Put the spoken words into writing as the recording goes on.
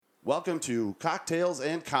Welcome to Cocktails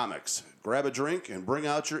and Comics. Grab a drink and bring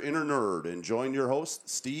out your inner nerd and join your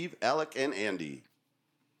hosts, Steve, Alec, and Andy.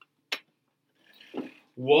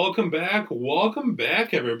 Welcome back,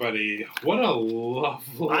 everybody. What a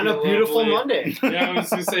lovely, on a beautiful Monday. Yeah, I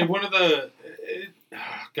was going to say, one of the...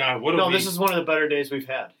 God, what a week. This is one of the better days we've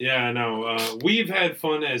had. Yeah, I know. We've had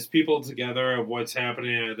fun as people together of what's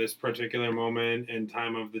happening at this particular moment and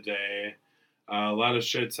time of the day. A lot of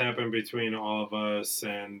shit's happened between all of us,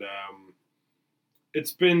 and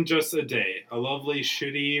it's been just a day. A lovely,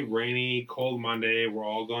 shitty, rainy, cold Monday. We're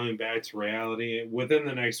all going back to reality within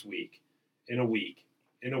the next week. In a week,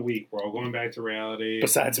 we're all going back to reality.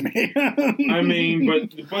 Besides me. I mean,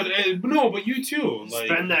 but you too. Like,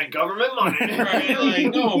 spend that government money. Right,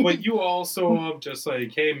 like, no, but you also just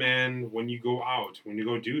like, hey man, when you go out, when you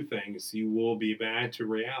go do things, you will be back to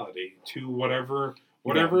reality, to whatever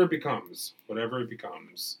it becomes.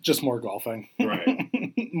 Just more golfing.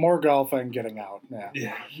 Right. More golfing, getting out.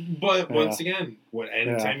 Yeah. But once again,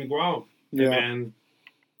 anytime you go out, man,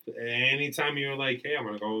 anytime you're like, hey, I'm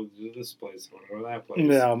going to go to this place, I'm going to go to that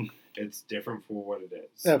place, it's different for what it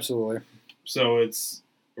is. Absolutely. So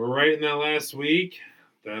we're right in that last week,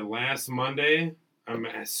 that last Monday. I'm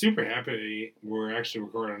super happy we're actually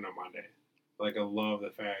recording on a Monday. Like, I love the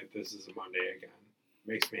fact this is a Monday again.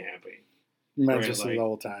 Makes me happy. Right, just like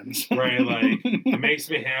old times. Right, like, it makes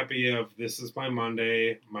me happy of this is my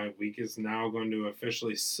Monday. My week is now going to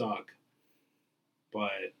officially suck.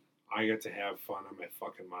 But I get to have fun on my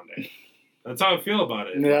fucking Monday. That's how I feel about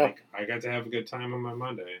it. Yeah. Like, I got to have a good time on my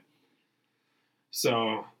Monday.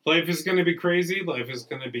 So, life is going to be crazy. Life is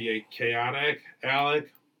going to be chaotic.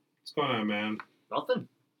 Alec, what's going on, man? Nothing.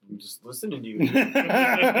 I'm just listening to you.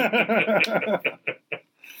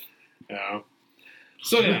 Yeah.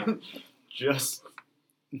 So, yeah. Just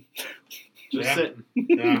yeah. sitting.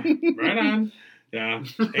 Yeah. Right on. Yeah.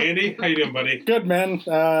 Andy, how you doing, buddy? Good, man.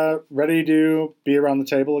 Ready to be around the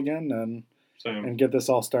table again and get this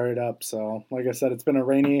all started up. So, like I said, it's been a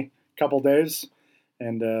rainy couple days,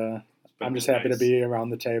 and I'm just happy to be around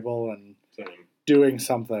the table and doing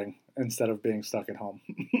something instead of being stuck at home.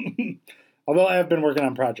 Although I have been working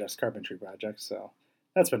on carpentry projects, so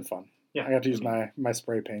that's been fun. Yeah. I got to use my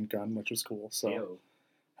spray paint gun, which was cool. So. Hey-o.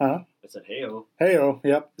 Huh? I said hey-o. Hey-o,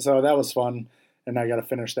 yep. So that was fun, and I got to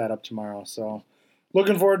finish that up tomorrow. So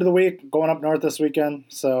looking forward to the week. Going up north this weekend,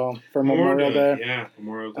 so for Memorial Day. Yeah,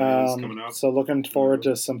 Memorial Day is coming up. So looking forward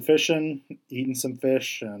to some fishing, eating some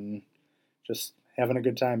fish, and just having a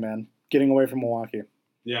good time, man. Getting away from Milwaukee.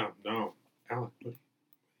 Yeah, no. Alec, what are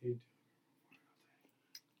you doing?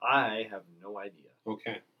 I have no idea.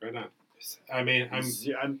 Okay, right on. I mean,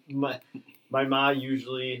 my ma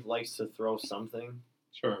usually likes to throw something.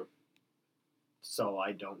 Sure. So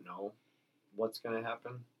I don't know what's going to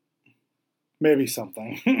happen. Maybe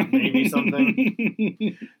something.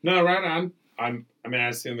 No, right on. I'm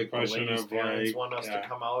asking the question Elaine's of parents like, want us to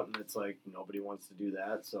come out, and it's like nobody wants to do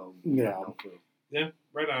that. So no clue. Yeah,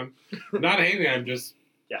 right on. Not hating. I'm just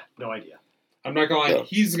no idea. I'm not gonna lie.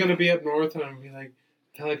 He's gonna be up north, and I'm gonna be like,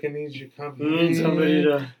 Alec, I need you to come. Somebody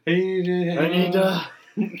to. I need to.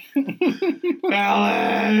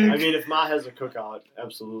 Alec. I mean, if Ma has a cookout,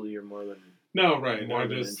 absolutely, you're more than. No, right. More I'm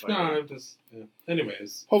than just. Yeah.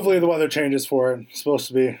 Anyways. Hopefully the weather changes for it. It's supposed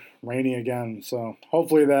to be rainy again, so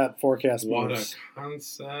hopefully that forecast moves. What a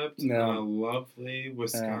concept. Yeah. A lovely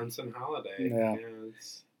Wisconsin holiday. Yeah.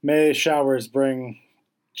 It's... May showers bring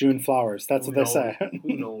June flowers. That's what they say.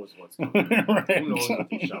 Who knows what's coming? Right. Who knows what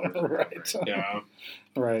these showers are Right. Yeah.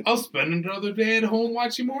 Right. I'll spend another day at home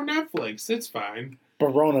watching more Netflix. It's fine.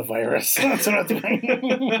 Coronavirus. That's what I'm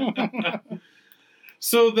doing.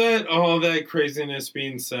 So that all that craziness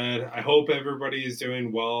being said, I hope everybody is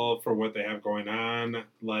doing well for what they have going on.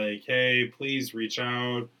 Like, hey, please reach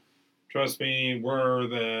out. Trust me, we're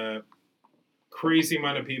the crazy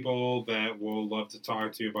amount of people that will love to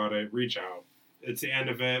talk to you about it. Reach out. It's the end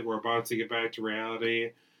of it. We're about to get back to reality.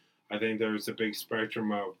 I think there's a big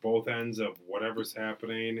spectrum of both ends of whatever's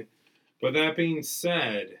happening. But that being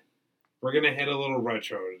said, we're going to hit a little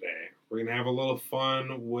retro today. We're going to have a little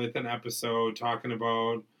fun with an episode talking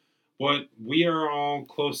about what we are all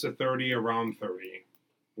close to 30, around 30.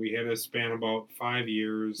 We had a span about 5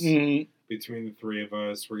 years between the three of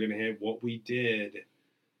us. We're going to hit what we did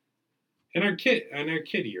in our kid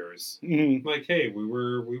years. Mm-hmm. Like, hey, we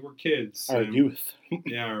were kids. Our youth.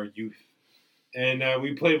 Yeah, our youth. And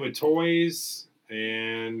we played with toys.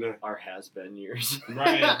 And our has-been years.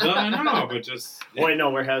 Right. No, but just... Yeah. Wait, no,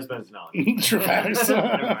 we're has-beens now. True facts.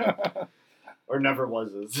 Or never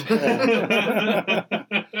was.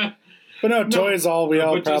 But no, toys all we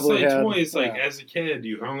all but probably just like had. toys, like as a kid,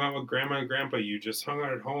 you hung out with grandma and grandpa. You just hung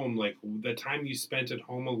out at home. Like the time you spent at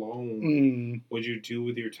home alone, what'd you do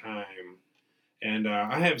with your time? And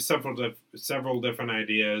I have several different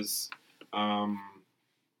ideas.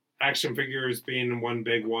 Action figures being one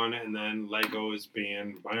big one, and then Legos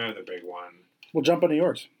being my other big one. We'll jump into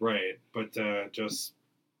yours. Right, but just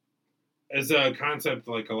as a concept,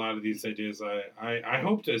 like a lot of these ideas, I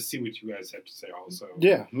hope to see what you guys have to say also.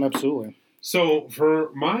 Yeah, absolutely. So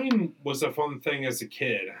for mine was a fun thing as a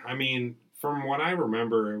kid. I mean, from what I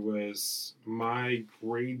remember, it was my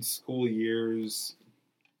grade school years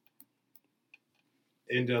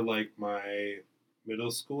into like my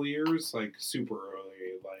middle school years, like super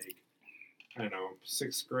early, like I don't know,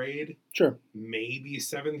 6th grade, Sure, maybe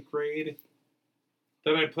 7th grade.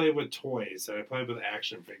 That I played with toys, that I played with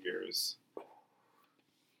action figures.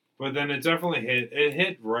 But then it definitely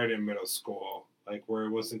hit right in middle school, like where it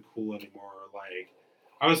wasn't cool anymore. Like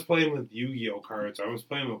I was playing with Yu-Gi-Oh cards, I was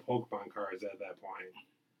playing with Pokemon cards at that point.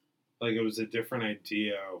 Like it was a different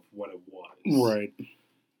idea of what it was. right.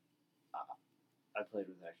 I played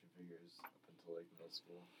with action figures up until like middle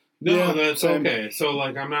school. No, Yeah, that's same. okay. So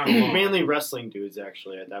like I'm not alone. Mainly wrestling dudes,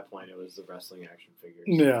 actually. At that point, it was the wrestling action figures.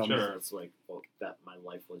 Yeah. Sure. So it's like, well, that my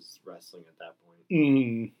life was wrestling at that point,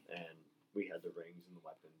 Mm. and we had the rings and the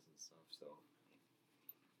weapons and stuff. So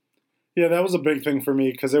Yeah, that was a big thing for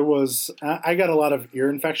me because it was. I got a lot of ear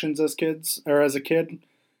infections as a kid.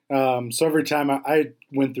 So every time I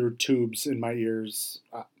went through tubes in my ears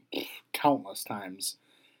countless times.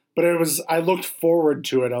 But I looked forward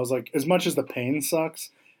to it. I was like, as much as the pain sucks,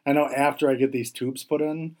 I know after I get these tubes put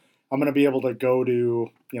in, I'm going to be able to go to,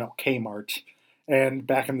 Kmart. And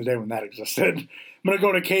back in the day when that existed, I'm going to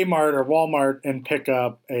go to Kmart or Walmart and pick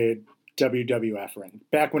up a WWF ring.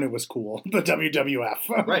 Back when it was cool, the WWF.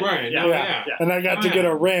 Right. Yeah. Yeah. And I got to get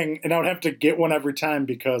a ring, and I would have to get one every time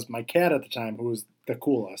because my cat at the time, who was the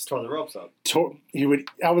coolest, tore the ropes up.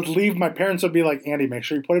 I would leave. My parents would be like, "Andy, make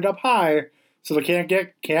sure you put it up high so the cat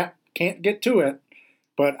can't get to it."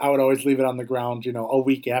 But I would always leave it on the ground, a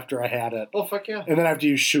week after I had it, Oh fuck yeah! and then I have to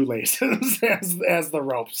use shoelaces as the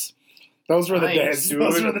ropes. Those were the days. Dude.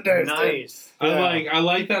 Those were the days. Dude. Nice. I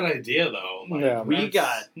like that idea though. Like, Yeah. We that's-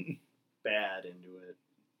 got bad into it.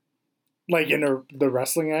 Like in the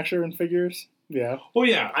wrestling action figures. Yeah. Oh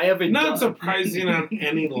yeah. I have a Not surprising on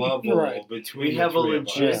any level Right. between We the have a three of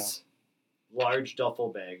us. legit large duffel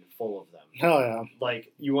bag full of them. Hell yeah.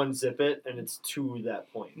 Like you unzip it and it's to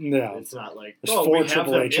that point. Yeah. It's not like There's we 4 have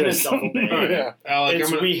Triple them in a H's. duffel bag. Right. Yeah.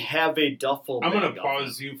 Alec, We have a duffel I'm bag. gonna of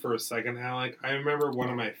pause them. you for a second, Alec. I remember one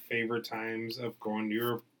of my favorite times of going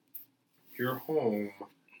to your home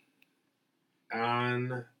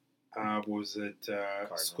on was it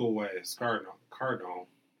Schoolway Cardinal,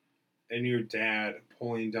 and your dad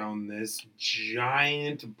pulling down this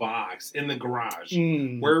giant box in the garage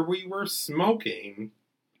where we were smoking,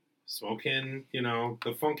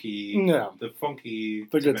 the funky, Yeah. the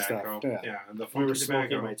good tobacco. stuff, yeah. The funky We were tobacco.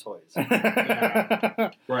 smoking my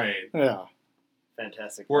toys. Right. Yeah.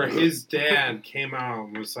 Fantastic. Where his dad came out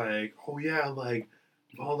and was like, "Oh yeah, like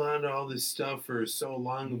I've held on to all this stuff for so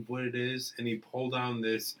long of what it is," and he pulled down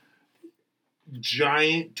this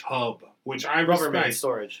giant tub, which I Rubbermaid respect.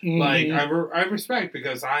 storage. Like Mhm. I respect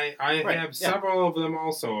because I Right, have yeah. several of them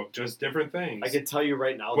also of just different things. I can tell you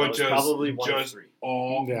right now, But that was just- probably one of just- 3.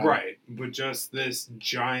 all Yeah. right, but just this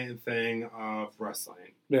giant thing of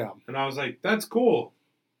wrestling, Yeah. and I was like, "That's cool.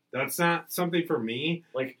 That's not something for me."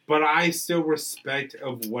 Like, But I still respect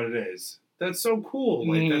of what it is. That's so cool.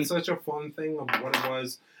 Like Mhm. that's such a fun thing of what it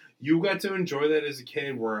was. You got to enjoy that as a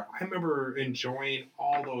kid. Where I remember enjoying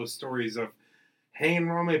all those stories of hanging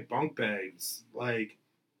around my bunk beds, like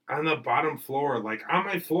on the bottom floor, like on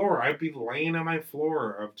my floor. I'd be laying on my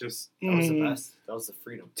floor of just that was the Mhm. best. That was the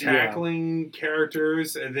freedom. tackling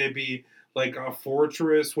characters, and they'd be like a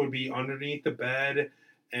fortress would be underneath the bed.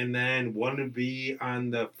 And then one would be on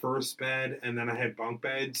the first bed, and then I had bunk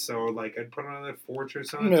beds, so like I'd put on the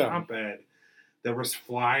fortress on the Yeah. top bed. There was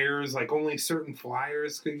flyers, like only certain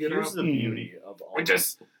flyers could get Here's up. the beauty of all.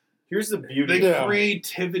 Here's the The beauty. Yeah.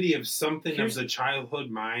 creativity of something Here's- of the childhood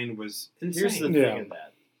mind was insane. Here's the Yeah. thing of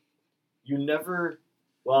that. You never.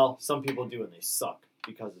 Well, some people do, and they suck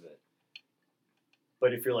because of it.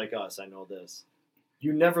 But if you're like us, I know this.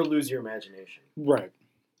 You never lose your imagination. Right.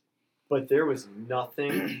 But there was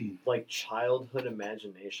nothing like childhood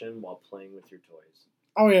imagination while playing with your toys.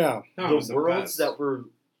 Oh yeah. No, it was The the worlds best. that were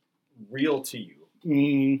real to you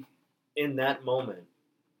Mm, in that moment,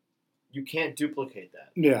 you can't duplicate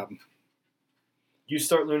that. yeah. You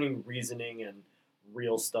start learning reasoning and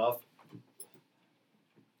real stuff.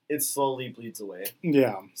 it slowly bleeds away.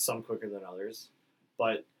 Yeah. Some quicker than others,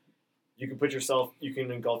 but you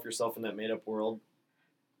can engulf yourself in that made up world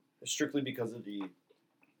strictly because of the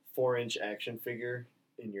 4-inch action figure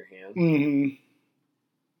in your hand. Mm-hmm.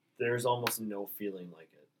 There's almost no feeling like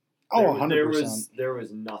it. Oh, 100%. There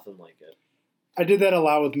was nothing like it. I did that a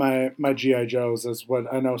lot with my G.I. Joes, is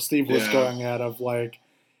what I know Steve was going at, of like,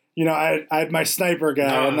 you know, I had my sniper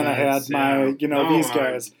guy, and then I had my, you know, these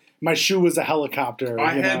guys. My shoe was a helicopter.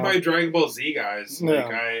 I had my Dragon Ball Z guys.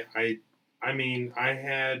 Like, I mean, I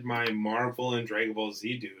had my Marvel and Dragon Ball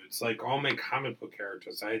Z dudes. Like, all my comic book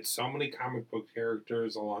characters. I had so many comic book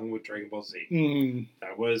characters along with Dragon Ball Z. Mm.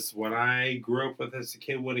 That was what I grew up with as a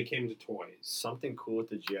kid when it came to toys. Something cool with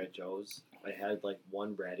the G.I. Joes, I had, like,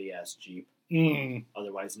 one ratty-ass Jeep. Mm.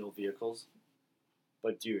 Otherwise, no vehicles.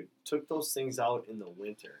 But, dude, took those things out in the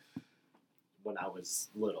winter when I was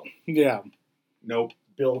little. Yeah. Nope.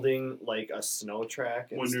 Building, like, a snow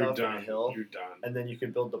track and stuff on a hill. You're done. And then you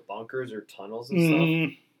could build the bunkers or tunnels and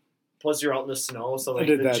stuff. Plus, you're out in the snow, so, like,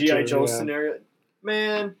 the G.I. Joe scenario...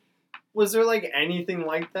 Man... Was there, like, anything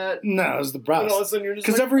like that? No, it was the best. And all of a sudden you're just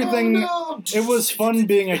like, everything, oh, no! It was fun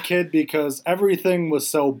being a kid because everything was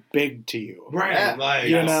so big to you. Right. Yeah. Like,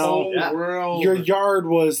 you know, world. Your yard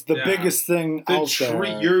was the biggest thing out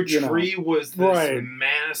there. Your tree was this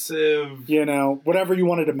massive... You know, whatever you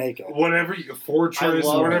wanted to make it. Whatever, fortress,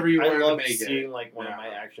 whatever you wanted to make it. I loved seeing, like, one of my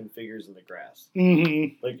action figures in the grass.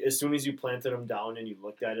 Mm-hmm. Like, as soon as you planted them down and you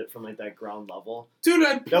looked at it from, like, that ground level. Dude,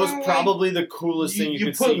 that was probably the coolest thing you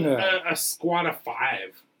could see. A squad of 5,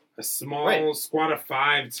 a small squad of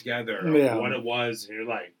 5 together, what it was, and you're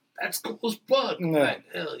like, that's cool as fuck. Like,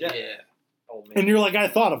 hell yeah. Oh, man. And you're like, I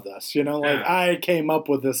thought of this, you know, like I came up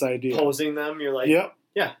with this idea. Posing them, you're like, yep.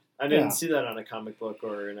 Yeah, I didn't see that on a comic book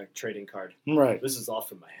or in a trading card. Right. This is all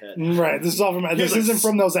from my head. Right. This is all from my This isn't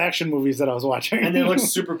from those action movies that I was watching. And they look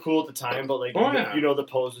super cool at the time, but like you know the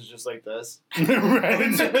pose is just like this. Right.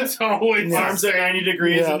 It's always arms at 90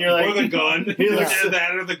 degrees and you're like or the gun. He looks at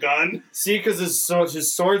that or the gun. See, because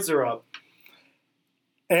his swords are up.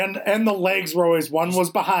 And the legs were always, one was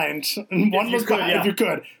behind. One was behind, if you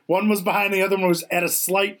could. One was behind, the other one was at a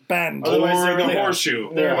slight bend. Otherwise, or the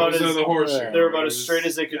horseshoe. They're about the horseshoe. They're about as straight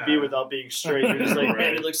as they could be without being straight. You're just like,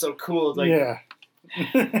 man, it looks so cool. It's like,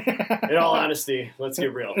 in all honesty, let's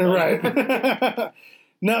get real. Right.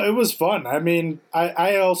 No, it was fun. I mean,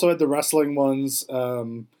 I also had the wrestling ones.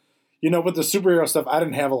 You know, with the superhero stuff, I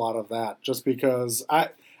didn't have a lot of that just because I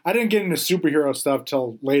didn't get into superhero stuff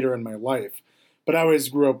till later in my life. But I always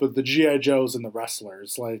grew up with the G.I. Joes and the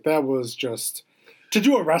wrestlers. Like, that was just... To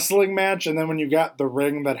do a wrestling match, and then when you got the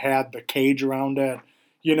ring that had the cage around it,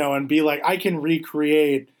 you know, and be like, I can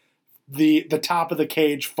recreate the top of the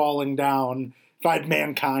cage falling down. If I had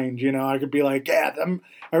Mankind, you know, I could be like, yeah,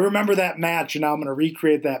 I remember that match, and now I'm going to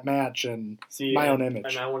recreate that match in my own image.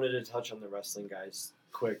 And I wanted to touch on the wrestling guys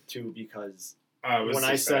quick, too, because... when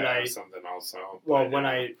I said something also. Well,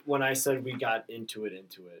 when I said we got into it,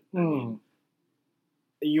 I mean...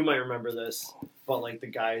 You might remember this, but like the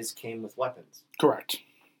guys came with weapons. Correct.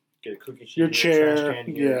 Get a cookie sheet, your chair, a trash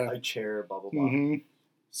can here, a chair, blah blah blah. Mm-hmm.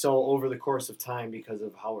 So over the course of time, because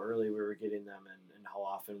of how early we were getting them and how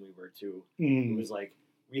often we were too, it was like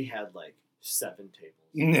we had like 7 tables.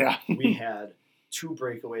 Yeah. We had 2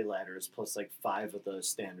 breakaway ladders plus like 5 of the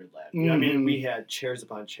standard ladders. You know what I mean, we had chairs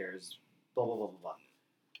upon chairs, blah blah blah blah blah.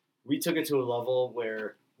 We took it to a level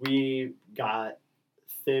where we got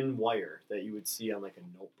thin wire that you would see on like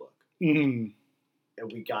a notebook, and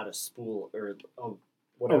we got a spool or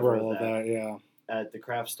whatever of that, at the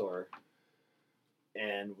craft store,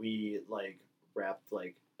 and we like wrapped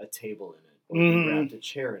like a table in it, or we wrapped a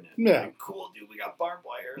chair in it. Yeah, like, cool, dude. We got barbed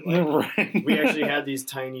wire. Like, right. We actually had these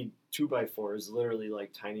tiny 2x4s, literally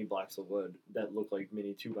like tiny blocks of wood that looked like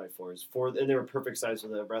mini 2x4s, and they were perfect size for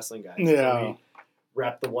the wrestling guys. Yeah. So we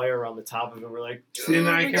wrapped the wire around the top of it. We're like, see, and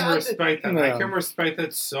I can respect that. I can respect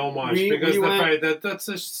that so much because the fact that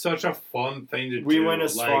that's such a fun thing to do. We went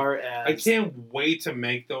as far as I can't wait to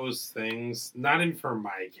make those things. Not even for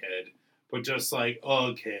my kid, but just like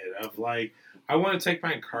a kid of like, I want to take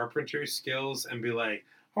my carpentry skills and be like,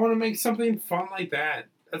 I want to make something fun like that.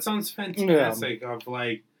 That sounds fantastic. Yeah. Of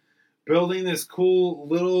like building this cool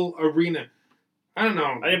little arena. I don't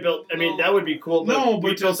know. I mean, that would be cool. But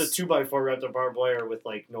we built a 2x4 wrapped in barbed wire with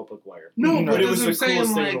like notebook wire. No, but it was the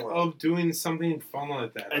coolest thing of doing something fun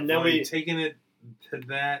like that. And then we taking it to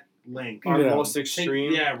that length. Our most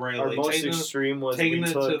extreme. Our most extreme was taking it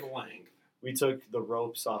to the length. We took the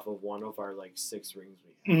ropes off of one of our like 6 rings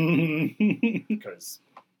we had because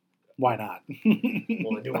why not?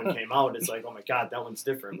 Well, the new one came out. It's like, oh my god, that one's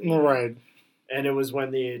different. Right. And it was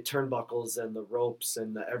when the turnbuckles and the ropes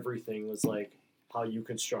and the everything was like how you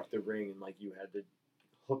construct the ring, and like you had to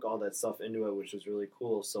hook all that stuff into it, which was really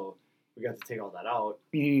cool. So we got to take all that out,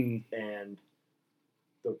 and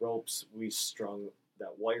the ropes we strung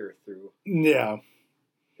that wire through. Yeah.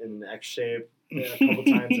 In an X shape a couple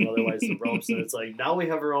times, and otherwise the ropes. And it's like now we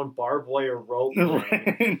have our own barbed wire rope,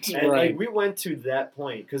 right. and like we went to that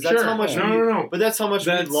point because that's how much. But that's how much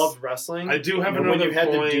we loved wrestling. I do have and another when you had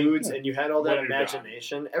point. the dudes and you had all that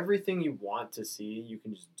imagination, everything you want to see, you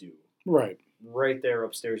can just do. Right there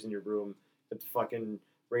upstairs in your room with the fucking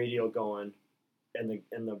radio going, and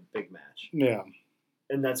the big match. Yeah.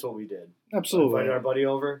 And that's what we did. Absolutely. Invited our buddy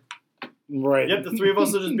over. Right. Yep, the three of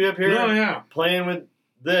us will just be up here. Playing with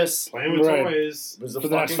this. Playing with toys. Was for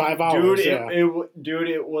the next 5 hours. Dude,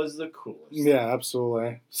 it was the coolest. Yeah,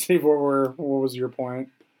 absolutely. Steve, what was your point?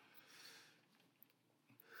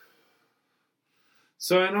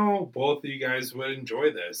 So I know both of you guys would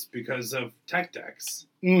enjoy this because of Tech Decks.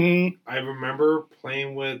 I remember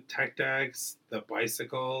playing with Tech Decks, the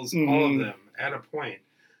bicycles, all of them at a point.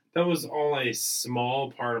 That was all a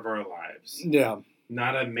small part of our lives. Yeah.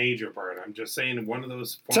 Not a major part. I'm just saying one of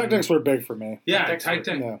those. Tech Decks were big for me. Yeah, Tech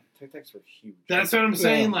Decks were huge. That's what I'm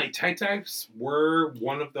saying. Yeah. Like, Tech Decks were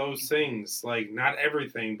one of those things. Like, not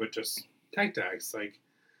everything, but just Tech Decks. Like,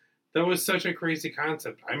 that was such a crazy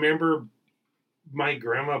concept. I remember my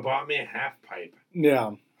grandma bought me a half pipe.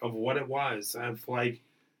 Yeah. Of what it was. Of like,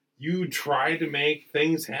 you try to make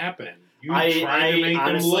things happen. You try to make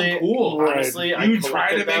them look cool. Honestly, you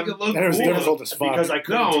try to make it look cool. And it was difficult as fuck. Because I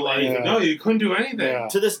couldn't do anything. No, you couldn't do anything. Yeah.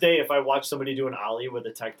 To this day, if I watch somebody do an ollie with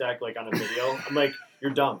a Tech Deck like on a video, I'm like,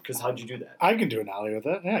 you're dumb, because how'd you do that? I can do an ollie with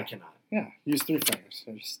it. Yeah. I cannot. Yeah. Use 3 fingers.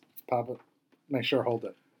 Just pop it. Make sure I hold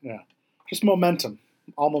it. Yeah. Just momentum.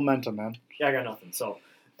 All momentum, man. Yeah, I got nothing, so...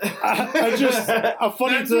 I just a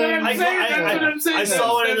funny thing. I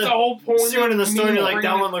saw one in the whole point. See one in the store, and you're like,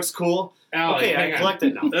 that one looks cool. Okay, I collect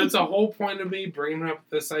it now. That's the whole point of me bringing up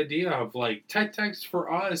this idea of like Tech Decks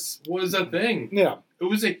for us was a thing. Yeah, it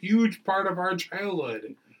was a huge part of our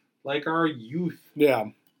childhood, like our youth. Yeah,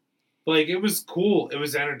 like it was cool. It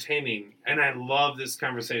was entertaining, and I love this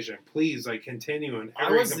conversation. Please, like, continue. And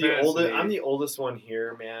I'm the oldest one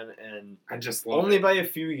here, man, and I just love only it. by a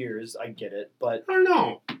few years. I get it, but I don't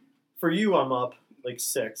know. For you, I'm up like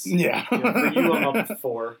 6. Yeah. For you, I'm up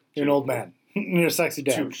 4. You're an old man. You're a sexy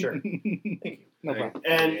dad. 2, sure. Thank you. No problem.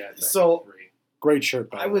 And so, 3. Great shirt,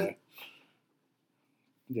 by the way.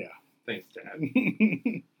 Yeah. Thanks, Dad.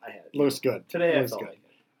 I had it. Looks good. Today Looks I felt good. like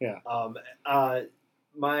it. Yeah.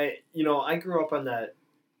 I grew up on that.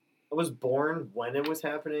 I was born when it was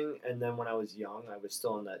happening, and then when I was young, I was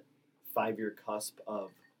still on that 5-year cusp of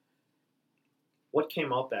what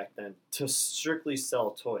came out back then to strictly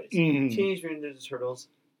sell toys. Teenage Mutant Ninja Turtles,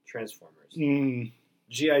 Transformers.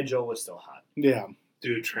 G.I. Joe was still hot. Yeah.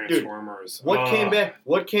 Dude, Transformers. What came back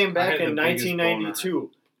in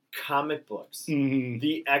 1992? Comic books.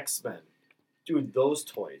 The X-Men. Dude, those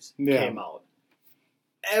toys came out.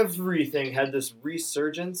 Everything had this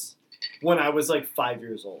resurgence when I was like 5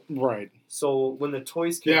 years old. Right. So when the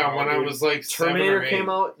toys came out, when I was like Terminator came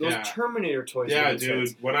out. Those Terminator toys. Yeah,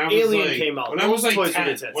 dude. When I was Alien came out. When I was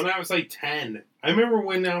like 10. I remember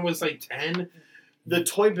when I was like 10. The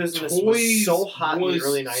toy business was so hot in the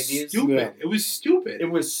early 90s. Stupid. Yeah. It was stupid.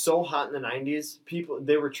 It was so hot in the 90s.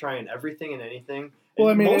 They were trying everything and anything. Well,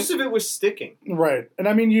 I mean, most of it was sticking. Right. And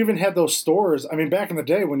I mean, you even had those stores. I mean, back in the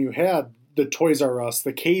day when you had the Toys R Us,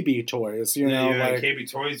 the KB toys, like KB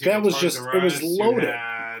Toys. That was just, it was loaded.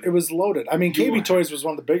 It was loaded. I mean, KB Toys was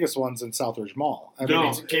one of the biggest ones in Southridge Mall.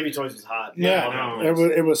 KB Toys was hot. Yeah,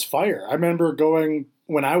 it was fire. I remember going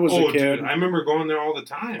when I was a kid. Dude, I remember going there all the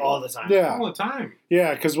time. All the time. Yeah. All the time.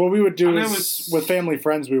 Yeah, because what we would do is with family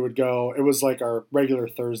friends, we would go. It was like our regular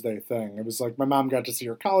Thursday thing. It was like my mom got to see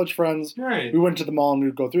her college friends. Right. We went to the mall and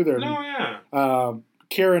we'd go through there. Yeah.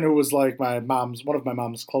 Karen, who was like one of my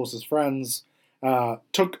mom's closest friends,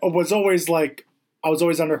 was always like, I was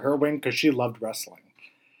always under her wing because she loved wrestling.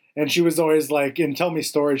 And she was always like, and tell me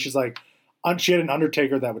stories. She's like, she had an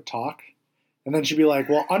Undertaker that would talk. And then she'd be like,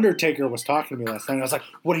 well, Undertaker was talking to me last night. And I was like,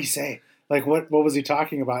 what did he say? Like, what was he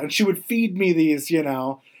talking about? And she would feed me these,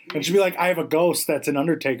 and she'd be like, I have a ghost that's an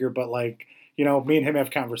Undertaker, but like, me and him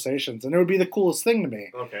have conversations. And it would be the coolest thing to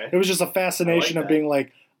me. Okay. It was just a fascination of being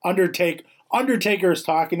like, Undertaker is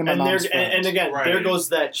talking to my mom's friends. And again, there goes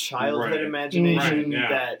that childhood imagination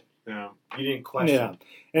that you didn't question. Yeah.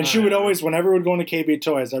 And she would always, whenever we would go into KB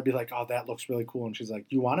Toys, I'd be like, oh, that looks really cool. And she's like,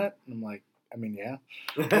 you want it? And I'm like, I mean, yeah.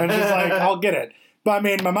 And she's like, I'll get it. But I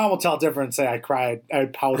mean, my mom will tell different and say I cried, I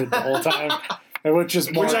pouted the whole time. Which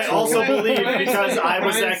I also believe because I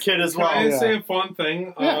was that kid as well. Can I say a fun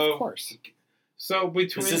thing? Yeah, of course. So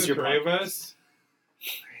between the three of us,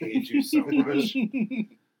 I hate you so much.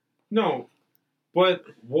 No, but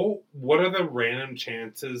what are the random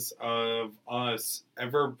chances of us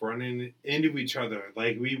ever running into each other?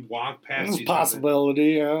 Like we walk past each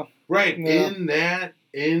possibility, yeah. Right, in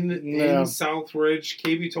Southridge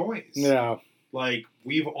KB Toys. Yeah. Like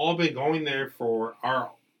we've all been going there for our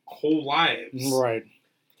whole lives. Right.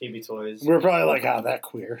 KB Toys. We're probably like, oh, that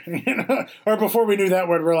queer. Or before we knew that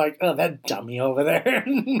word, we're like, oh, that dummy over there.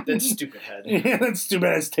 That stupid head. Yeah, that stupid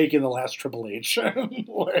head's taking the last Triple H.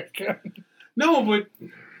 No, but...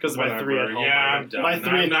 Because my 3 at home. Yeah, my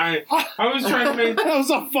 3 I was trying to make... That was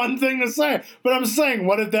a fun thing to say. But I'm saying,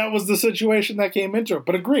 what if that was the situation that came into it?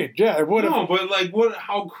 But agreed, yeah, it would have... No, but like,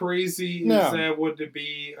 how crazy is that would it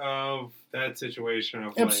be of that situation?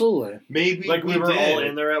 Of absolutely. Like, maybe like we were all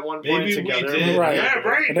in there at one point together. We did. Right. Yeah,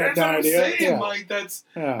 right. And that's what I'm saying. Yeah. Like, that's...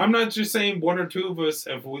 Yeah. I'm not just saying one or two of us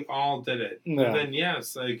if we all did it. Yeah. And then,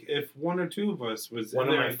 yes, like, if one or two of us was one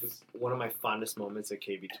of my fondest moments at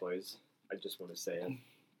KB Toys, I just want to say it.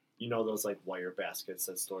 You know those like wire baskets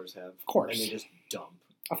that stores have? Of course. And they just dump.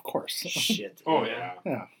 Of course. Shit. Oh, yeah.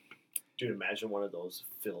 Yeah. Dude, imagine one of those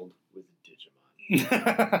filled with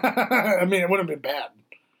Digimon. I mean, it wouldn't have been bad.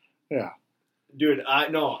 Yeah. Dude,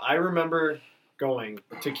 I remember going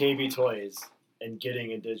to KB Toys and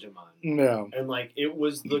getting a Digimon. Yeah. And like it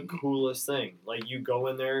was the coolest thing. Like you go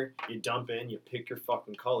in there, you dump in, you pick your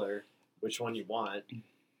fucking color, which one you want.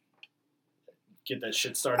 Get that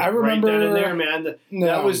shit started. I remember right then and there, man.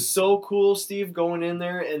 That was so cool, Steve. Going in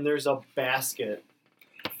there and there's a basket,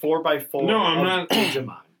 4x4. No, I'm not.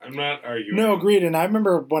 Digimon. I'm not arguing. No, agreed. And I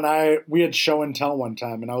remember when we had show and tell one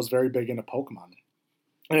time, and I was very big into Pokemon.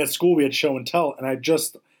 And at school we had show and tell, and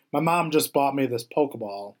my mom just bought me this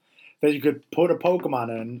Pokeball that you could put a Pokemon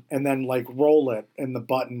in, and then like roll it, and the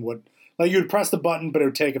button would you would press the button, but it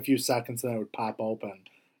would take a few seconds, and it would pop open,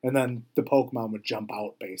 and then the Pokemon would jump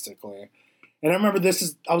out basically. And I remember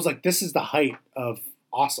I was like, this is the height of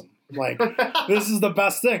awesome. Like, this is the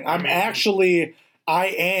best thing. I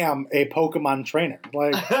am a Pokemon trainer.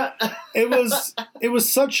 Like, it was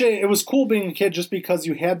cool being a kid just because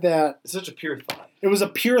you had that. It's such a pure thought. It was a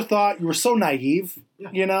pure thought. You were so naive,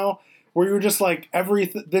 you know, where you were just like,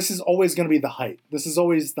 this is always going to be the height. This is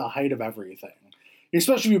always the height of everything.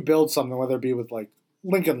 Especially if you build something, whether it be with like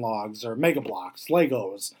Lincoln Logs or Mega Blocks,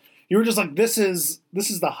 Legos. You were just like, this is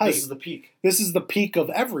the height. This is the peak. This is the peak of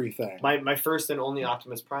everything. My first and only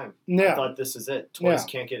Optimus Prime. Yeah. I thought this is it. Toys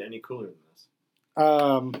can't get any cooler than this.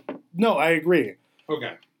 No, I agree.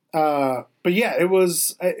 Okay. But yeah, it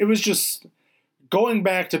was just going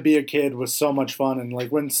back to be a kid was so much fun. And like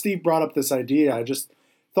when Steve brought up this idea, I just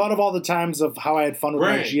thought of all the times of how I had fun with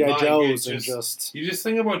my G.I. Joes and just... You just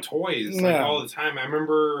think about toys like all the time. I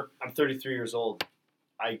remember... I'm 33 years old.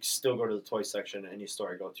 I still go to the toy section at any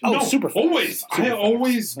store I go to. Oh, super fast. Always. I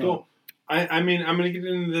always go. I mean, I'm going to get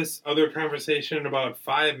into this other conversation in about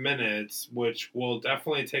 5 minutes, which will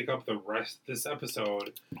definitely take up the rest of this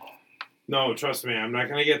episode. No, trust me, I'm not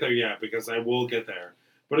going to get there yet because I will get there.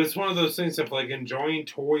 But it's one of those things of like enjoying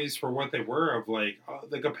toys for what they were, of like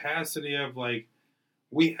the capacity of like,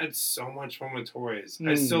 we had so much fun with toys.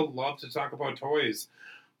 I still love to talk about toys.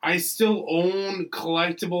 I still own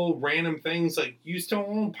collectible random things. Like, you still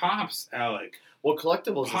own Pops, Alec. Well,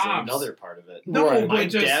 collectibles is another part of it. No, right. My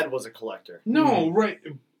dad was a collector. No, right.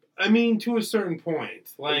 I mean, to a certain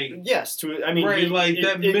point. Like, yes, right,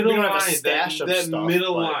 that middle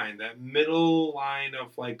line. That middle line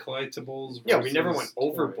of, like, collectibles. Yeah, we never went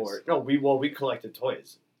overboard. No, we collected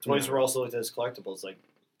toys. Toys were also looked at as collectibles. Like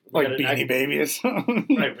Beanie Babies.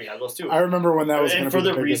 Right, we had those too. I remember when that was and for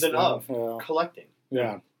the reason of collecting.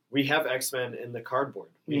 Yeah. We have X-Men in the cardboard.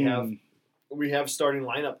 We have starting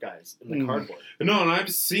lineup guys in the cardboard. No, and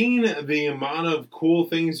I've seen the amount of cool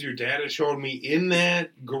things your dad has showed me in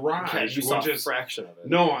that garage. Okay, you saw a fraction of it.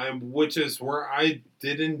 No, which is where I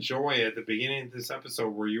did enjoy at the beginning of this episode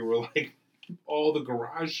where you were like, all the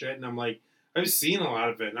garage shit, and I'm like, I've seen a lot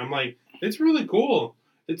of it, and I'm like, it's really cool.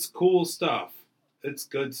 It's cool stuff. It's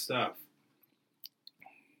good stuff.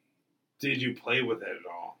 Did you play with it at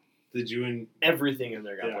all? Did you everything in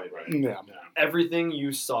there got played right? with? Yeah. Everything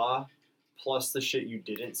you saw, plus the shit you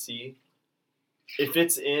didn't see. If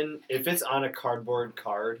it's on a cardboard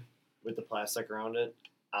card with the plastic around it,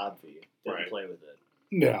 obvi didn't play with it.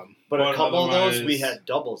 Yeah. But a couple of those we had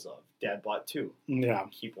doubles of. Dad bought 2. Yeah.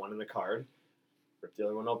 Keep one in the card, rip the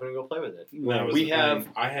other one open, and go play with it.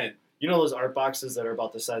 I had. You know those art boxes that are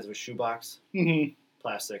about the size of a shoebox? Mm-hmm.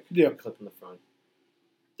 Plastic. Yep. Clip in the front.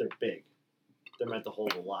 They're big. They're meant to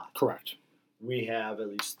hold a lot. Correct. we have at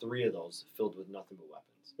least 3 of those filled with nothing but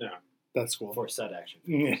weapons. Yeah. That's cool. For set action.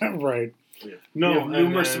 Yeah, right. We have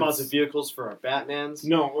numerous and amounts of vehicles for our Batmans.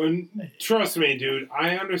 No, and trust me, dude,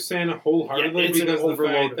 I understand wholeheartedly it's because an of the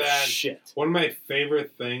overload fact of that shit. one of my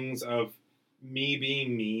favorite things of me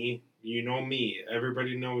being me, you know me,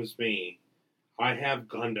 everybody knows me, I have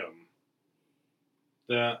Gundam.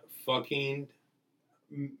 The fucking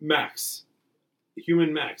mechs.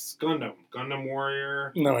 Human mechs. Gundam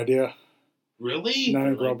Warrior. No idea. Really? No, I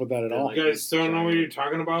didn't grow up with that at all. You guys don't know what you're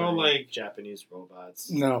talking about? Like Japanese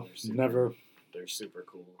robots. No, They're never. They're super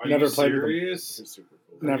cool. Are Never you played with them. serious? They're super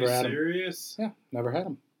cool. Never Are you had 'em. serious? Yeah, never had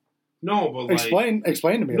them. No, but like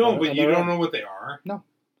Explain to me. no, about but it. you don't know what they are. No.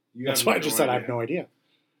 You That's have why I no just said I idea. have no idea.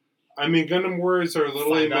 I mean, Gundam Warriors are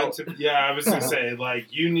literally Find meant out. to. Yeah, I was gonna say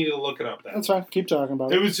like you need to look it up. That's fine. Keep talking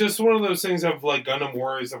about It it. was just one of those things of like Gundam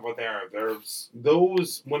Warriors of what they are. There's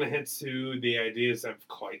those when it hits to the ideas of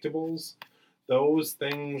collectibles. Those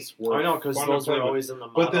things were. I know, because fun those to play were with. always in the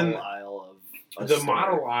But then model aisle of a the store.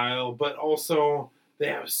 model aisle, but also they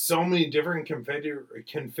have so many different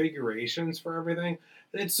configurations for everything.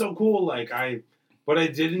 And it's so cool. But I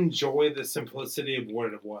did enjoy the simplicity of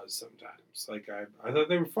what it was sometimes. Like I thought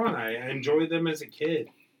they were fun. I enjoyed them as a kid.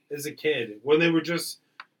 When they were just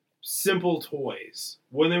simple toys.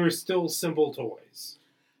 When they were still simple toys.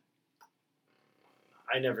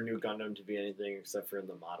 I never knew Gundam to be anything except for in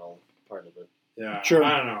the model part of it. Yeah, Sure.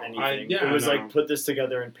 I don't know. Anything. It was like put this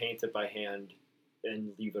together and paint it by hand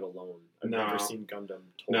and leave it alone. I've No. never seen Gundam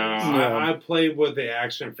toys. No, I played with the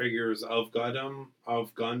action figures of Gundam,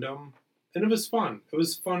 and it was fun. It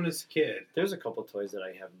was fun as a kid. There's a couple toys that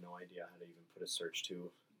I have no idea how to even put a search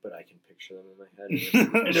to, but I can picture them in my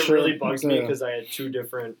head. And it Sure. really bugs me Yeah. because I had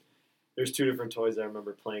there's 2 different toys I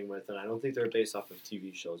remember playing with, and I don't think they were based off of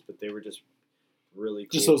TV shows, but they were just really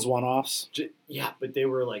cool. Just those one-offs. Yeah, but they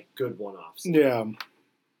were like good one-offs. Yeah.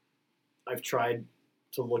 I've tried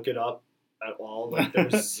to look it up at all. Like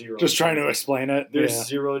there's zero. Just trying to explain it. There's Yeah.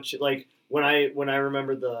 zero. Like when I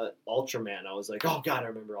remember the Ultraman, I was like, oh god, I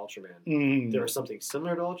remember Ultraman. Mm. There was something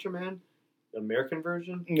similar to Ultraman, the American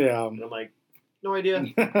version, Yeah. and I'm like, no idea,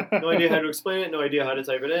 no idea how to explain it, no idea how to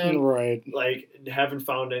type it in. Right. Like haven't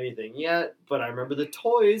found anything yet, but I remember the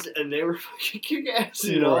toys and they were fucking kick ass.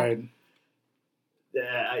 You know. Right.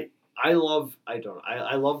 Yeah, I love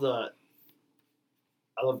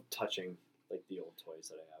touching like the old toys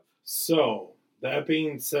that I have. So, that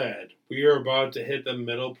being said, we are about to hit the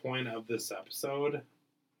middle point of this episode.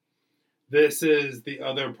 This is the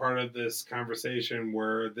other part of this conversation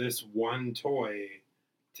where this one toy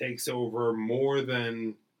takes over more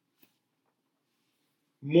than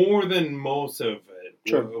most of it,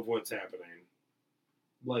 Sure. of what's happening.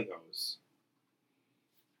 Legos.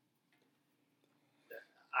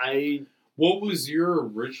 What was your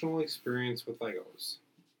original experience with Legos?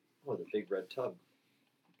 The big red tub.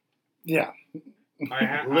 Yeah.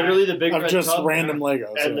 Literally the big Of red just tub. random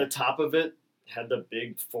Legos. And yeah. the top of it had the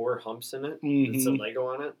big 4 humps in it. Mhm. That said Lego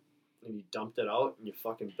on it. And you dumped it out and you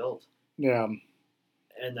fucking built. Yeah.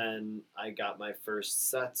 And then I got my first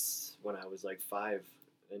sets when I was like 5.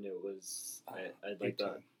 And it was I like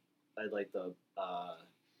the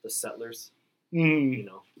settlers. Mm. You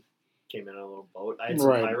know. Came in on a little boat. I had some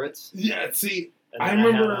Right. pirates. Yeah, see, And I then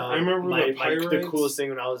remember had, the pirates. the coolest thing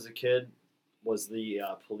when I was a kid was the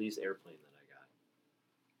police airplane that I got.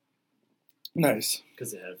 Nice.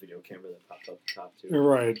 Because it had a video camera that popped up the top too.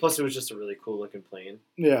 Right. Plus, it was just a really cool looking plane.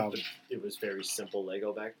 Yeah. It was very simple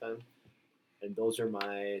Lego back then. And those are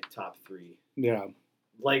my top 3 Yeah.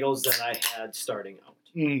 Legos that I had starting out.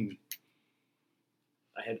 Mm.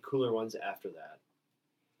 I had cooler ones after that.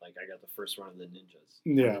 Like, I got the first run of the Ninjas.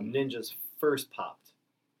 Yeah. When the Ninjas first popped,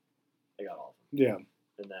 I got all of them. Yeah.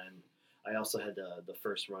 And then I also had the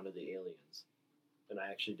first run of the Aliens. And I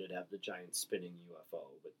actually did have the giant spinning UFO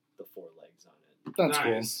with the 4 legs on it. That's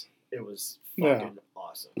Nice. It was Yeah. fucking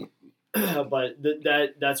awesome. But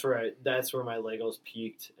that's where my Legos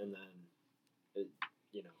peaked, and then,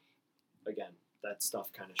 again, that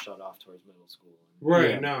stuff kind of shut off towards middle school.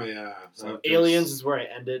 Right, Yeah. no, yeah. So Aliens is where I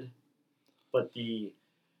ended, but the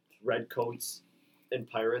Redcoats and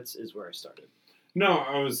Pirates is where I started, No,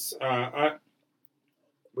 I was.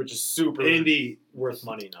 which is super Andy, worth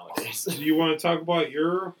money nowadays. do you want to talk about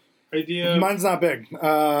your idea? Mine's not big.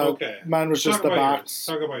 Okay. Mine was Talk just the about box.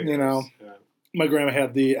 yours. Talk about you yours. know. Yeah. My grandma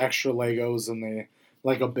had the extra Legos in the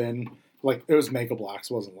Lego bin. Like, it was Mega Blocks,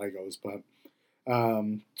 it wasn't Legos, but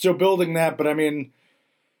so building that. But I mean,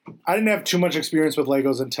 I didn't have too much experience with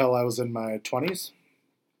Legos until I was in my 20s,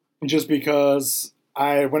 just because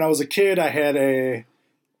when I was a kid, I had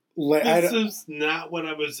This is not what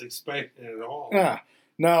I was expecting at all. Yeah,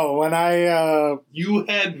 No, when I You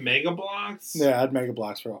had Mega Bloks? Yeah, I had Mega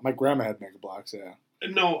Bloks my grandma had Mega Bloks, yeah.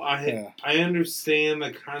 No, I understand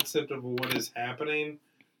the concept of what is happening.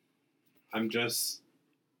 I'm just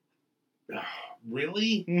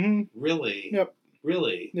really? Mm-hmm. Really? Yep.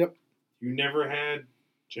 Really? Yep. You never had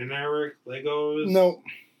generic Legos?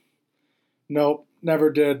 Nope,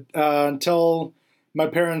 never did. Until my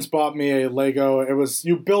parents bought me a Lego. It was,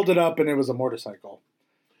 you build it up and it was a motorcycle.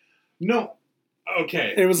 No.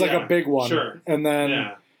 Okay. It was like a big one. Sure. And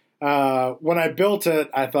then when I built it,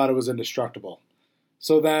 I thought it was indestructible.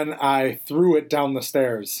 So then I threw it down the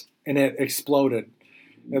stairs and it exploded.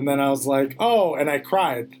 And then I was like, oh, and I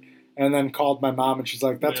cried. And then called my mom and she's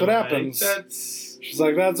like, that's what happens. She's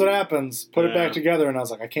like, that's what happens. Put it back together. And I was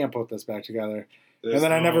like, I can't put this back together. And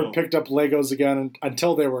then I never picked up Legos again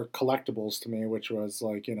until they were collectibles to me, which was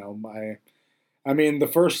like, the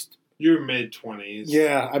first... Your mid-20s.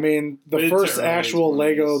 Yeah, the first actual 20s.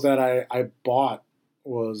 Lego that I bought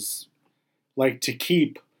was, like, to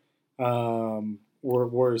keep,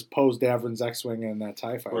 was Poe Dameron's X-Wing and that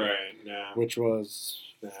TIE Fighter. Right, yeah. Which was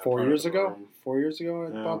 4 years ago. 4 years ago I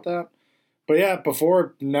bought that. But yeah,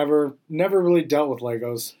 before, never really dealt with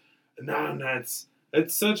Legos. No,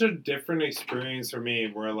 it's such a different experience for me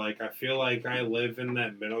where, like, I feel like I live in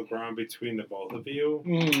that middle ground between the both of you.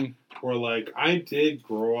 Mm. Where, like, I did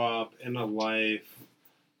grow up in a life...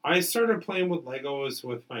 I started playing with Legos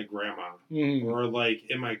with my grandma. Or, like,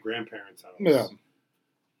 in my grandparents' house. Yeah.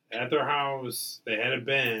 At their house, they had a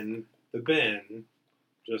bin,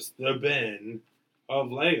 just the bin of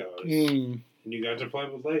Legos. Mm. And you got to play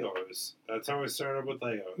with Legos. That's how I started with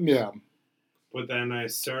Legos. Yeah. But then I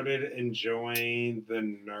started enjoying the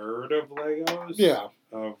nerd of Legos. Yeah.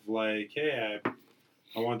 Of like, hey,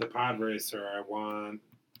 I want the pod racer.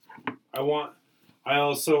 I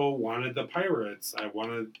also wanted the pirates. I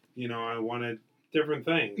wanted different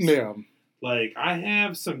things. Yeah. Like, I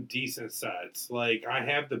have some decent sets. Like, I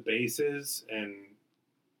have the bases and,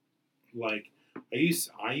 like,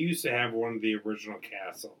 I used to have one of the original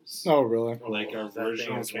castles. Oh, really? Like,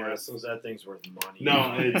 original castles. That thing's worth money.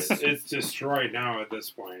 No, it's destroyed now at this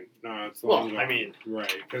point. No, it's long gone.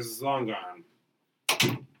 Right, because it's long gone.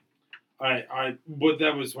 But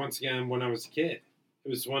that was, once again, when I was a kid. It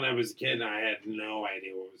was when I was a kid and I had no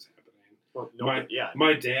idea what was happening. Well,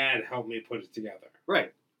 my dad helped me put it together.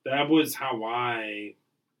 Right. That was how I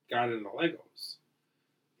got into Legos.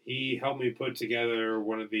 He helped me put together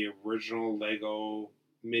one of the original Lego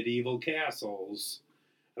medieval castles,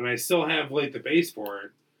 and I still have like the base for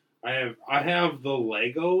it. I have the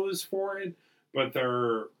Legos for it, but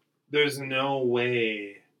there's no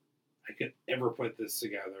way I could ever put this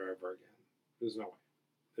together ever again. There's no way.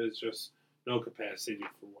 There's just no capacity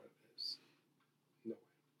for what it is. No way.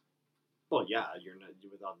 Well, yeah, you're not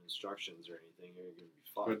without instructions or anything. You're gonna be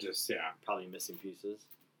fucked. But just probably missing pieces.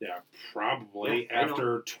 Yeah, probably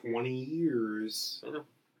after 20 years. I know.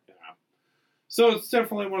 Yeah. So it's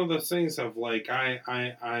definitely one of those things of like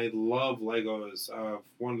I love Legos of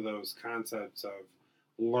one of those concepts of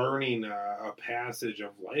learning a passage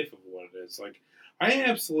of life of what it is. Like, I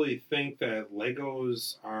absolutely think that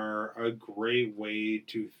Legos are a great way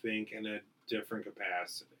to think in a different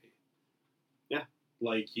capacity. Yeah.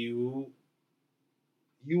 Like, you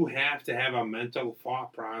have to have a mental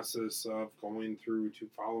thought process of going through to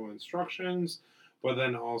follow instructions, but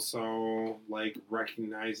then also, like,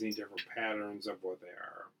 recognizing different patterns of what they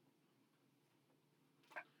are.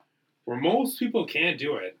 Where most people can't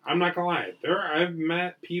do it. I'm not gonna lie. I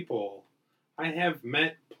have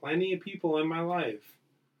met plenty of people in my life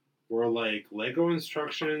where, like, Lego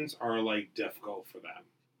instructions are, like, difficult for them.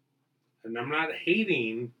 And I'm not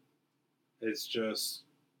hating. It's just...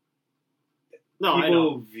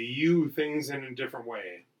 People view things in a different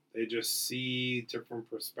way. They just see different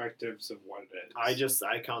perspectives of what it is.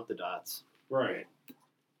 I count the dots. Right.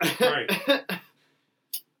 Right.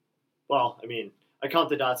 Well, I count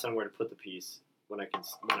the dots on where to put the piece when I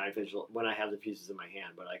have the pieces in my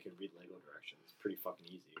hand, but I can read Lego directions. It's pretty fucking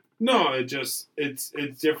easy. No, it's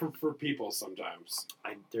different for people sometimes.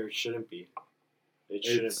 There shouldn't be. It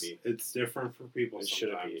shouldn't be. It's different for people sometimes.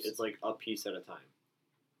 Shouldn't be. It's like a piece at a time.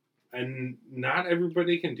 And not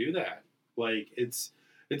everybody can do that. Like, it's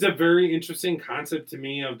a very interesting concept to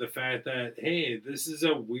me of the fact that, hey, this is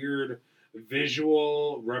a weird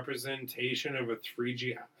visual representation of a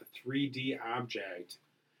 3D object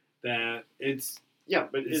that it's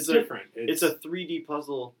different. It's a 3D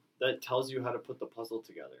puzzle that tells you how to put the puzzle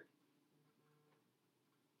together.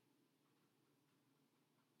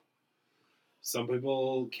 Some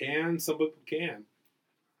people can, some people can't.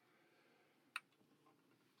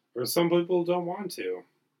 Or some people don't want to.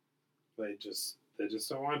 They They just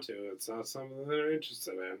don't want to. It's not something they're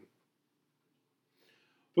interested in.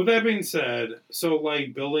 With that being said, so,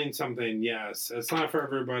 like, building something, yes, it's not for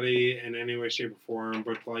everybody in any way, shape, or form,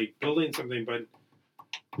 but, like, building something, but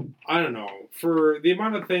I don't know, for the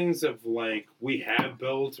amount of things of, like, we have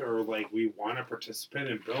built or, like, we want to participate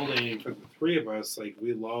in building for the three of us, like,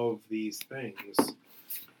 we love these things.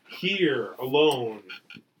 Here, alone,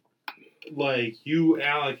 like, you,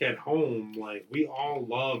 Alec, at home, like, we all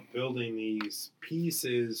love building these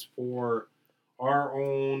pieces for our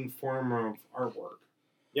own form of artwork.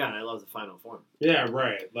 Yeah, and I love the final form. Yeah,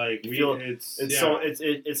 right. Like,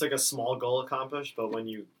 it's like a small goal accomplished, but when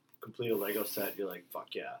you complete a Lego set, you're like, fuck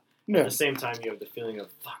yeah. At the same time, you have the feeling of,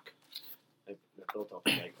 fuck, I built all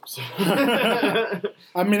the Legos.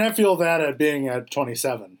 I mean, I feel that at being at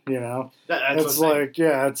 27, you know? That's it's like,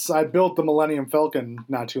 I built the Millennium Falcon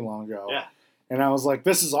not too long ago. Yeah. And I was like,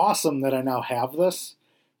 this is awesome that I now have this,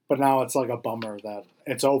 but now it's like a bummer that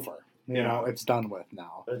it's over. You know, it's done with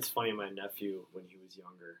now. It's funny, my nephew, when he was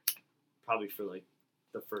younger, probably for like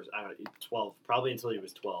the first, 12, probably until he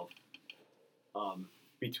was 12,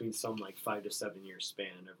 between some like 5 to 7 year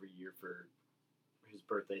span every year for his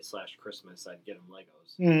birthday / Christmas, I'd get him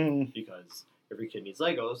Legos. Because every kid needs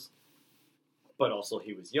Legos, but also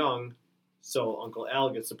he was young, so Uncle Al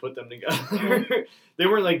gets to put them together. They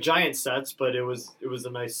weren't like giant sets, but it was a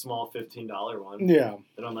nice small $15 one. Yeah.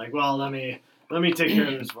 And I'm like, well, let me take care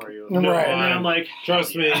of this for you. Right. And then I'm like,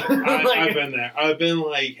 trust me, I've been there. I've been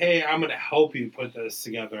like, hey, I'm gonna help you put this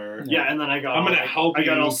together. Yeah, and then I'm gonna help you. I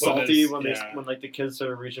got all put salty this, when like the kids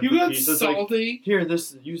started reaching you for got pieces. salty. Like, here,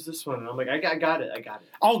 use this one. And I'm like, I got it.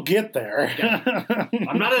 I'll get there.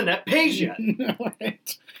 I'm not on that page yet.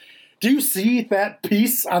 Right. Do you see that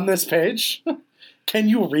piece on this page? Can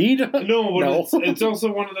you read? No, but it's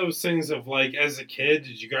also one of those things of like, as a kid,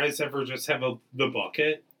 did you guys ever just have the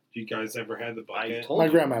bucket? You guys ever had the bucket? My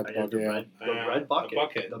grandma had the bucket. The red bucket. The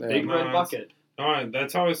bucket. The big red bucket. No,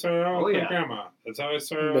 that's how I started out with my grandma. That's how I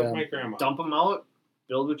started out with my grandma. Dump them out,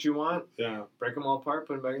 build what you want. Yeah. Break them all apart,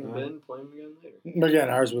 put them back in the bin, play them again later. But again,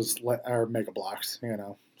 ours was our Mega Blocks, you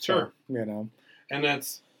know. Sure. So, you know. And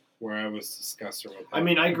that's where I was disgusted with that. I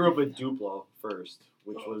mean, I grew up with Duplo first,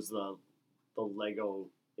 which was the Lego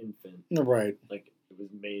infant. Right. Like, it was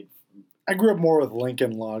made... I grew up more with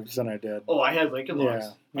Lincoln Logs than I did. Oh, I had Lincoln Logs.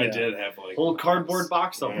 I did have like whole cardboard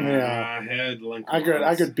box of them. Yeah. I had Lincoln I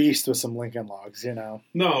Logs. could beast with some Lincoln Logs, you know.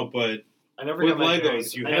 No, but I never with got my Legos,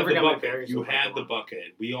 berries. you I had never the got my bucket. berries You with had Pokemon. the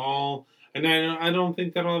bucket. We all, and I don't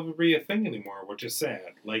think that'll ever be a thing anymore, which is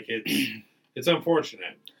sad. Like it's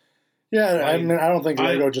unfortunate. Yeah, Like, I mean, I don't think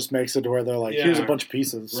Lego just makes it to where they're like, here's a bunch of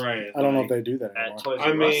pieces. Right. I don't know if they do that At anymore. Toys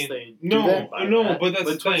R Us, they but that's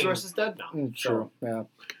the Toys thing. R Us is dead now. True, yeah.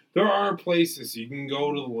 There are places you can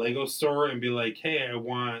go to the Lego store and be like, hey, I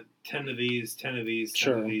want 10 of these, 10 of these,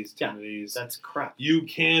 10 of these, 10 of these. That's crap. You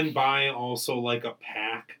can buy also like a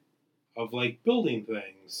pack of like building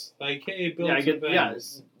things. Like, hey, build some things. Yeah,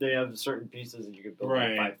 they have certain pieces that you can build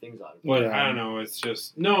like 5 things out of. But I don't know, it's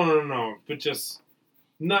just no. But just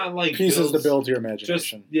not like pieces to build your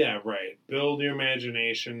imagination. Build your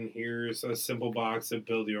imagination. Here's a simple box to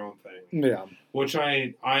build your own thing. Yeah. Which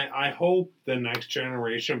I hope the next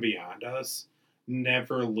generation beyond us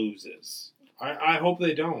never loses. I hope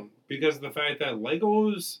they don't, because of the fact that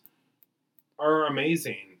Legos are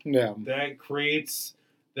amazing. Yeah. That creates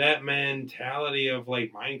that mentality of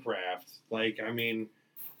like Minecraft. Like, I mean,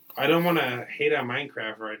 I don't want to hate on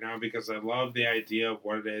Minecraft right now because I love the idea of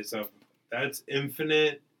what it is of that's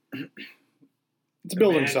infinite. It's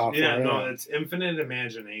building software. Yeah, no, it's infinite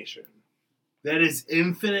imagination. That is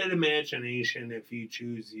infinite imagination if you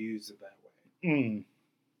choose to use it that way.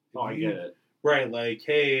 Oh, I get it. Right, like,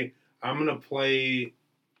 hey, I'm going to play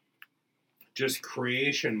just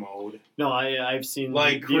creation mode. No, I've seen...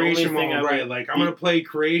 Like, creation mode, right. Like, I'm going to play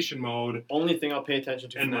creation mode. Only thing I'll pay attention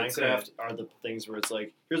to in Minecraft are the things where it's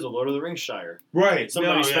like, here's a Lord of the Rings Shire. Right.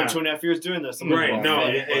 Somebody spent 2.5 years doing this. Right, no,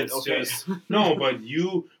 it's just... No,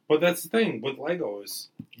 but that's the thing with Legos.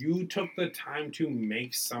 You took the time to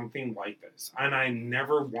make something like this. And I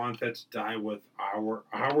never want that to die with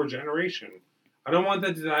our generation. I don't want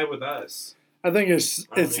that to die with us. I think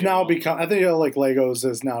it's now become. I think like Legos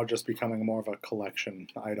is now just becoming more of a collection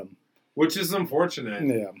item, which is unfortunate.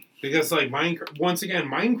 Yeah, because like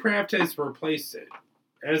Minecraft has replaced it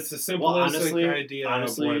as the simplest idea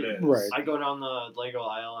of what it is. Right. I go down the Lego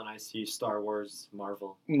aisle and I see Star Wars,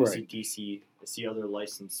 Marvel, right. I see DC, I see other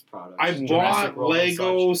licensed products. I bought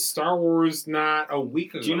Lego Star Wars not a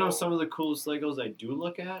week ago. Do you know some of the coolest Legos I do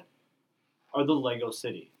look at are the Lego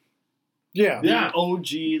City? Yeah. The OG,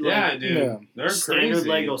 dude. They're standard crazy.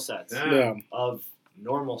 Lego sets of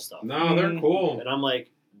normal stuff. No, they're cool. And I'm like,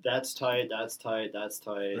 that's tight, that's tight, that's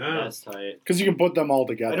tight, that's tight. Because you can put them all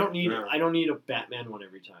together. I don't need a Batman one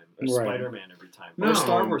every time, or Right. Spider-Man every time, or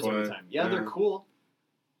Star Wars every time. Yeah, they're cool,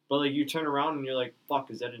 but like you turn around and you're like, fuck,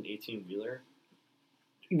 is that an 18-wheeler?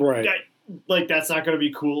 Right. That's not going to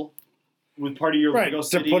be cool. With part of your Right, Lego to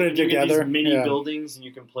city, put it you get together, these mini yeah. buildings, and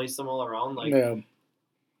you can place them all around. Like,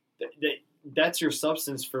 that's your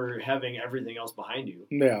substance for having everything else behind you.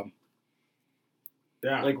 Yeah.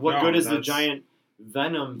 Yeah. Like, what good is the giant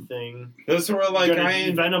Venom thing? That's where, like,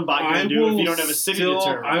 Venom bot gonna do if you don't have a city to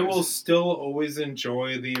terrorize? I will still always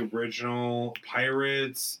enjoy the original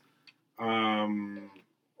Pirates. What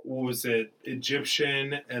was it?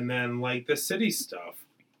 Egyptian, and then like the city stuff.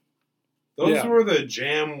 Those were the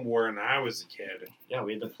jam when I was a kid. Yeah,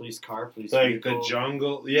 we had the police car, police like vehicle. the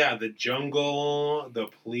jungle. Yeah, the jungle, the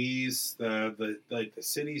police, the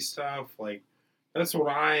city stuff. Like that's what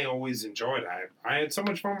I always enjoyed. I had so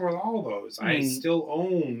much fun with all those. I still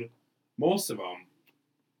own most of them.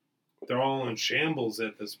 They're all in shambles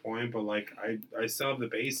at this point, but like I still have the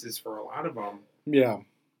bases for a lot of them. Yeah.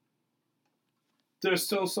 They're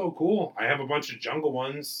still so cool. I have a bunch of jungle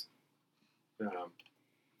ones.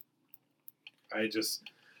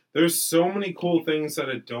 There's so many cool things that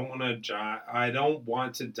I don't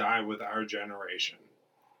want to die with our generation.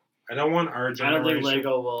 I don't want our generation. I don't think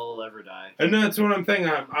Lego will ever die. And that's what I'm thinking.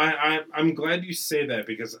 I'm glad you say that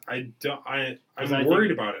because I'm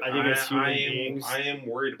worried about it. I think as human beings, I am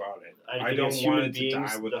worried about it. I don't want it to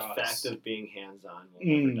die with the us. fact of being hands-on will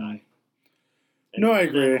never die. And, no, I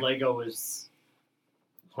agree. Lego is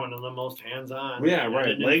one of the most hands-on. Yeah,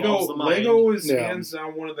 right. Lego is hands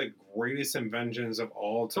down one of the greatest inventions of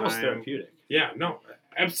all time. It's almost therapeutic. Yeah, no,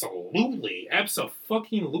 absolutely,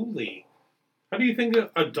 absolutely. How do you think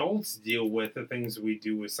adults deal with the things we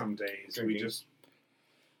do with some days? Drinking.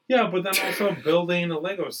 But then also building a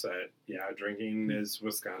Lego set. Yeah, drinking is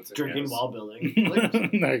Wisconsin. Drinking while building.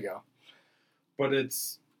 There you go. But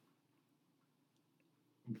it's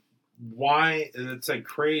why it's a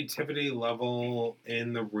creativity level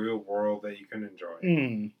in the real world that you can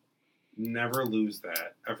enjoy. Never lose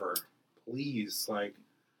that ever, please. Like,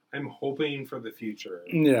 I'm hoping for the future.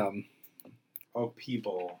 Yeah. Of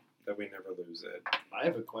people that we never lose it. I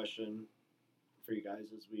have a question for you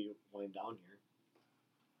guys as we wind down here,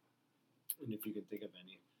 and if you can think of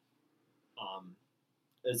any.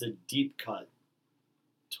 As a deep cut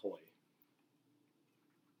toy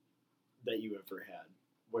that you ever had,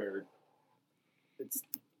 where it's,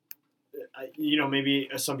 maybe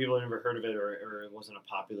some people have never heard of it or it wasn't a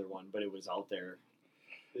popular one, but it was out there.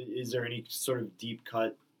 Is there any sort of deep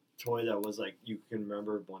cut toy that was like you can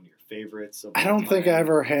remember one of your favorites? I don't think I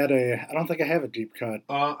ever had I don't think I have a deep cut.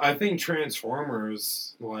 I think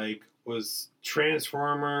Transformers was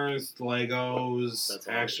Transformers, Legos,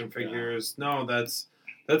 action figures. Yeah. No, that's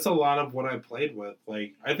a lot of what I played with.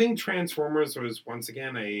 Like, I think Transformers was once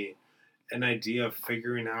again an idea of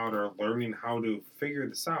figuring out or learning how to figure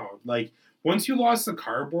this out. Like, once you lost the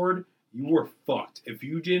cardboard, you were fucked. If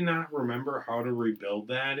you did not remember how to rebuild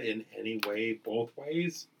that in any way, both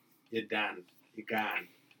ways, you're done. You're gone.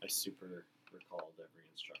 I super recalled every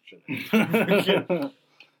instruction.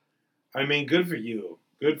 I mean, good for you.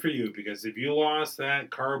 Good for you, because if you lost that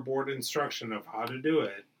cardboard instruction of how to do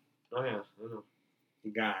it, oh yeah, I know.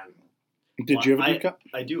 You're gone. Did you have a deep cut?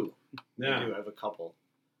 I do. Yeah. I do. I have a couple.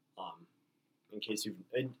 In case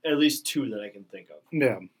at least two that I can think of.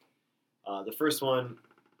 Yeah. The first one,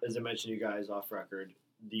 as I mentioned to you guys off record,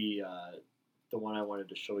 the one I wanted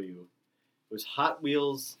to show you was Hot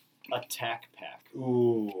Wheels Attack Pack.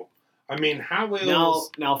 Ooh. I mean, Hot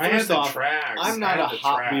Wheels. Now first off, tracks. I'm not a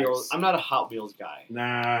Hot Wheels guy.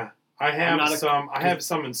 Nah. I have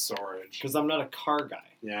some in storage. Because I'm not a car guy.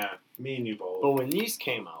 Yeah, me and you both. But when these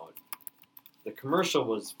came out, the commercial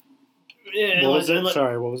was... What was it?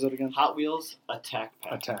 Sorry, what was it again? Hot Wheels Attack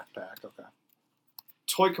Pack. Attack Pack, okay.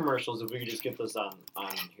 Toy commercials, if we could just get those on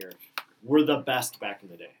here, were the best back in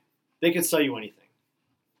the day. They could sell you anything.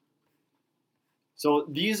 So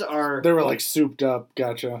these are... They were like souped up,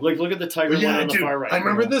 gotcha. Like, look at the tiger one on the far right. I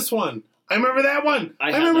remember this one. I remember that one.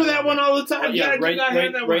 I remember that one all the time. Yeah, right, I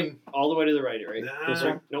had that one. All the way to the right, right? Nah. This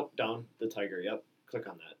one? Nope, down. The tiger, yep. Click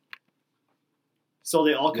on that. So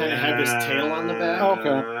they all kind of had this tail on the back.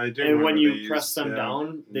 Okay. And when you press them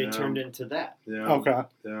down, they turned into that. Yeah. Okay.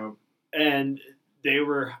 Yeah. And they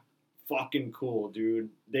were fucking cool, dude.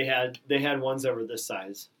 They had ones that were this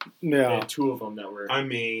size. Yeah. They had two of them that were... I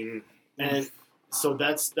mean... And so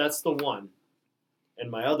that's the one. And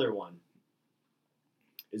my other one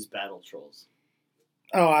is Battle Trolls.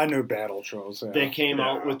 Oh, I knew Battle Trolls. Yeah. They came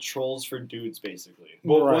out with trolls for dudes, basically.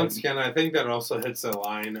 Well, once again, I think that also hits a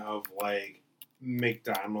line of like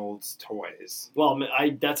McDonald's toys. Well,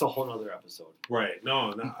 that's a whole other episode. Right?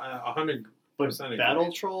 No, 100%. But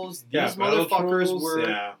Battle Trolls, these motherfuckers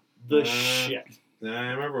were the shit. Yeah,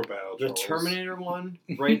 I remember Battle Trolls. The Terminator one,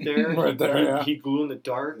 right there. Right there, he glue in the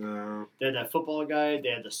dark. They had that football guy. They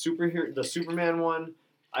had the Superman one.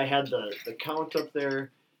 I had the Count up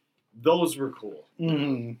there. Those were cool,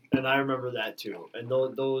 and I remember that too. And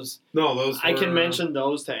those I can mention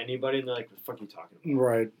those to anybody, and they're like, "What the fuck are you talking about?"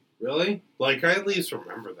 Right? Really? Like I at least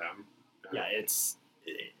remember them. Yeah,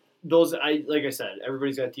 those. Like I said,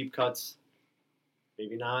 everybody's got deep cuts.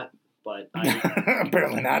 Maybe not, but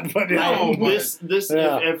apparently not. But if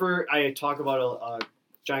ever I talk about a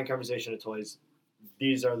giant conversation of toys,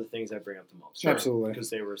 these are the things I bring up the most. Absolutely. Because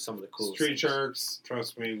they were some of the coolest Street things. Sharks,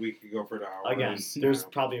 trust me, we could go for hours. Again, there's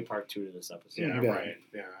probably a part 2 to this episode. Yeah, right.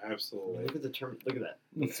 Yeah, absolutely. Look at the term. Look at that.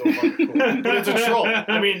 It's so fucking cool. But it's a troll.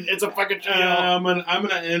 I mean, it's a fucking troll. I'm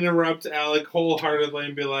gonna interrupt Alec wholeheartedly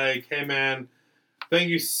and be like, hey, man, thank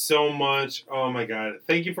you so much. Oh, my God.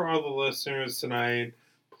 Thank you for all the listeners tonight.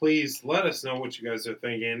 Please let us know what you guys are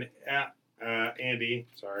thinking. Andy,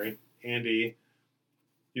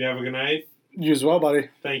 you have a good night? You as well, buddy.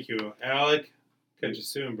 Thank you. Alec, catch you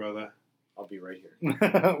soon, brother. I'll be right here.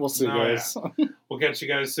 We'll see you guys. Yeah. We'll catch you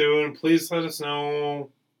guys soon. Please let us know,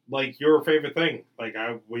 like, your favorite thing. Like,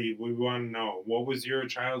 we want to know. What was your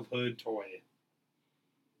childhood toy?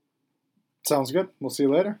 Sounds good. We'll see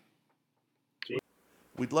you later.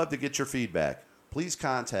 We'd love to get your feedback. Please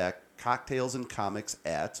contact Cocktails and Comics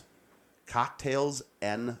at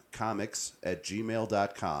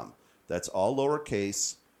cocktailsandcomics@gmail.com. That's all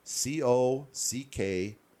lowercase,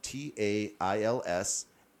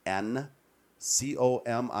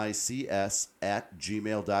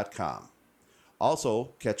 COCKTAILSNCOMICS@gmail.com.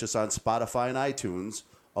 Also, catch us on Spotify and iTunes,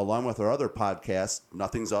 along with our other podcast,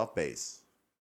 Nothing's Off Base.